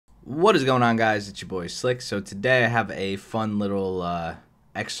What is going on, guys? It's your boy Slick. So today I have a fun little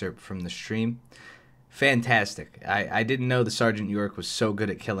excerpt from the stream. Fantastic. I didn't know the Sergeant York was so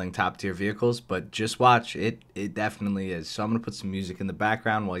good at killing top tier vehicles, but just watch it. It definitely is. So I'm gonna put some music in the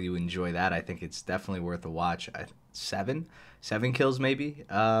background while you enjoy that. I think it's definitely worth a watch. Seven kills maybe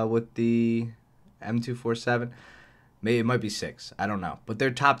with the M247. Maybe it might be six. I don't know. But they're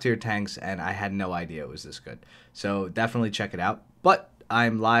top tier tanks, and I had no idea it was this good. So definitely check it out. But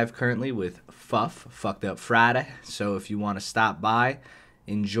I'm live currently with Fucked Up Friday. So if you want to stop by,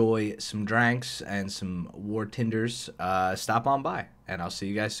 enjoy some drinks and some war tinders, stop on by. And I'll see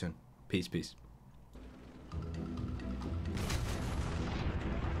you guys soon. Peace, peace.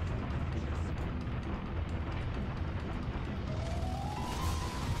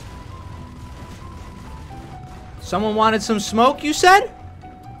 Someone wanted some smoke, you said?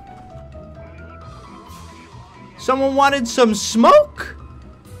 Someone wanted some smoke?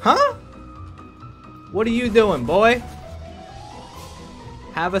 Huh? What are you doing, boy?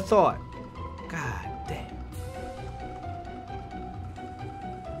 Have a thought. God damn.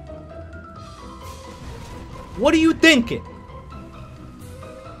 What are you thinking?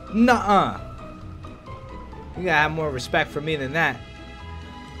 Nuh-uh. You gotta have more respect for me than that.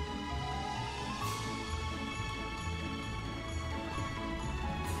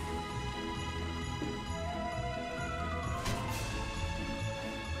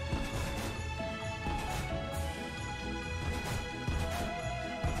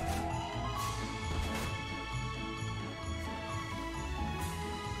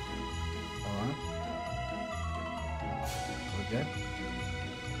 We're good.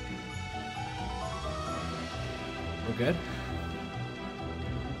 We're good.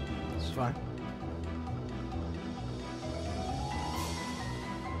 It's fine.